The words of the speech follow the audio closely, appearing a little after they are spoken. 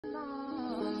Hi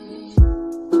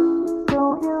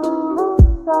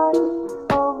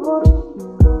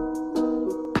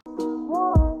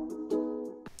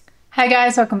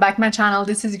guys, welcome back to my channel.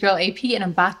 This is your girl AP and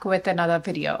I'm back with another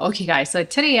video. Okay guys, so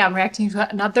today I'm reacting to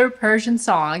another Persian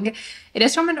song. It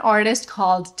is from an artist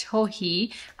called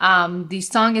TOHI. The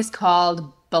song is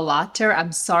called BALATAR.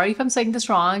 I'm sorry if I'm saying this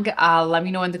wrong. Let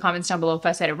me know in the comments down below if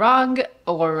I said it wrong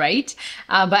or right.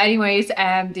 But anyways,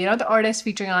 the other artist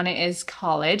featuring on it is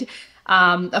Khaled.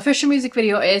 Official music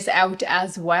video is out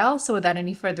as well. So without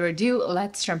any further ado,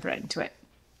 let's jump right into it.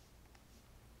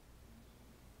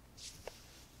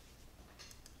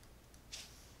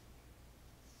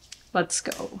 Let's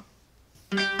go.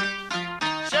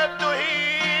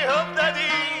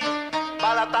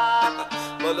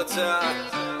 بالاتر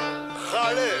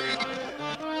خالد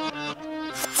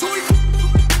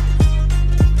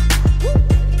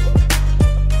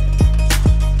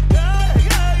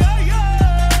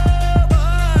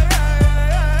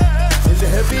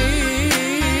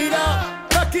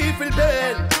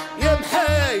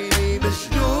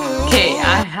Okay,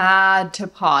 I had to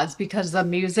pause because the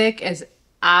music is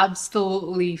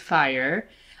absolutely fire.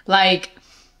 Like,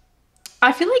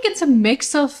 I feel like it's a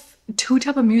mix of two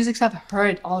type of musics I've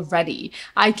heard already.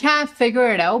 I can't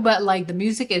figure it out, but like the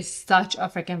music is such a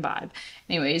freaking vibe.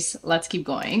 Anyways, let's keep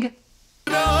going.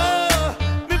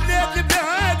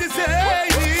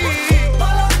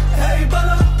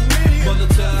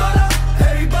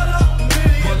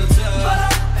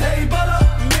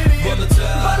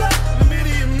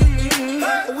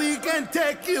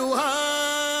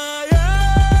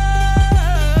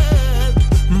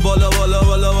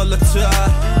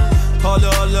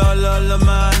 حالا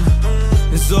من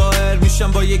ظاهر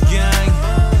میشم با یه گنگ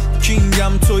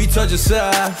کینگم توی تاج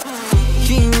سر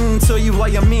کینگ توی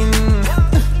وایمین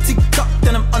تیک تاک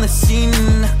دنم on the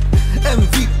scene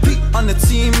MVP on the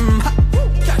team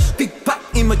big pack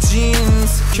in my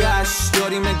jeans کش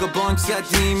داریم نگاه بانک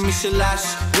زدیم میشه لش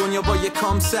دنیا با یه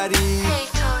کام سری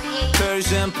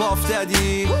Persian puff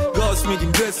daddy گاز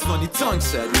میدیم رسوانی تانک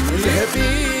سری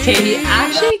Okay, he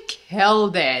actually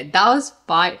killed it. That was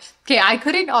fine. Okay, I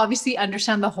couldn't obviously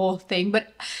understand the whole thing, but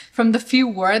from the few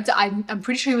words, I'm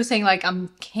pretty sure he was saying like I'm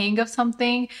king of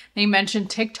something. Then he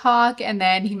mentioned TikTok, and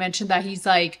then he mentioned that he's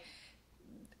like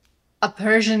a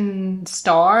Persian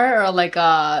star or like a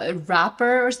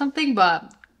rapper or something. But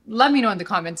let me know in the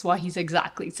comments what he's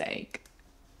exactly saying.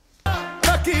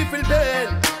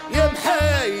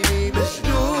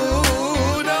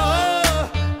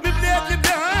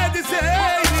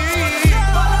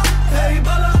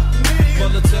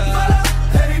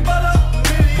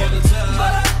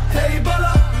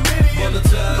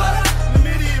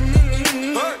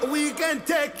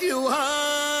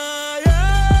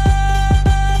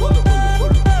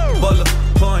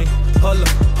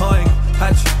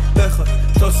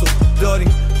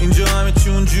 داریم اینجا همه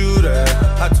چون جوره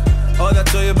حتی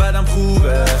عادتهای بدم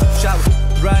خوبه شب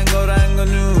رنگا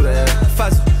نوره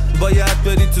فضا باید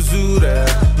بری تو زوره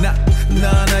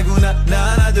نه نگو نه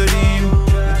نداریم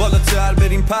بالاتر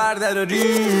بریم پر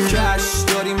دراریم کش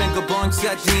داریم نگاه بانک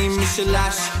زدیم میشه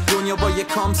لش دنیا با یه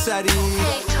کام سری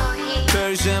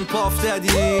Persian puff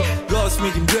daddy گاز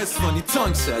میدیم رسوانی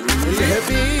تانک سری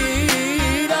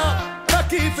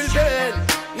كيف البال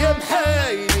يا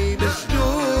محايلي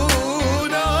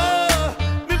مجنونة.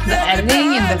 The editing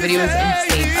in the video is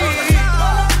insane.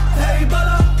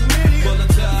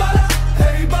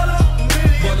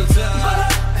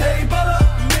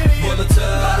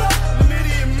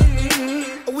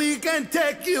 We can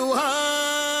take you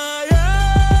higher.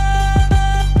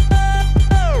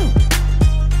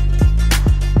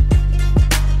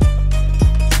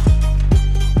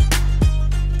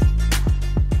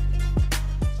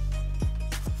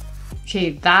 Okay,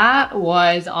 that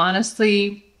was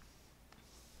honestly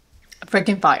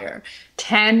freaking fire.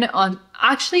 10 on,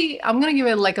 actually, I'm gonna give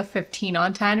it like a 15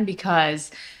 on 10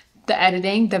 because the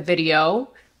editing, the video,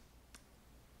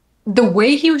 the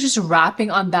way he was just rapping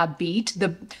on that beat,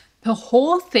 the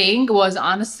whole thing was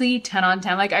honestly 10 on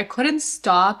 10. Like, I couldn't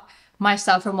stop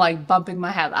myself from like bumping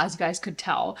my head, as you guys could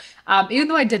tell. Even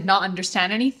though I did not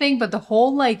understand anything, but the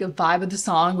whole like vibe of the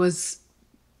song was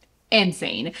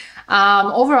insane.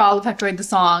 Overall, if I enjoyed the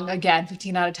song, again,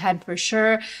 15 out of 10 for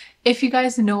sure. If you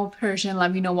guys know Persian,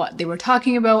 let me know what they were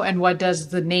talking about and what does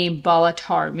the name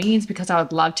Balatar means, because I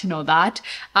would love to know that.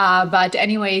 But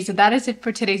anyways, that is it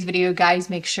for today's video, guys.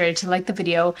 Make sure to like the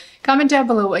video, comment down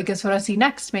below, I guess what I'll see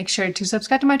next. Make sure to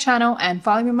subscribe to my channel and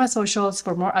follow me on my socials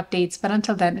for more updates. But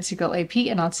until then, it's your girl AP,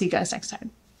 and I'll see you guys next time.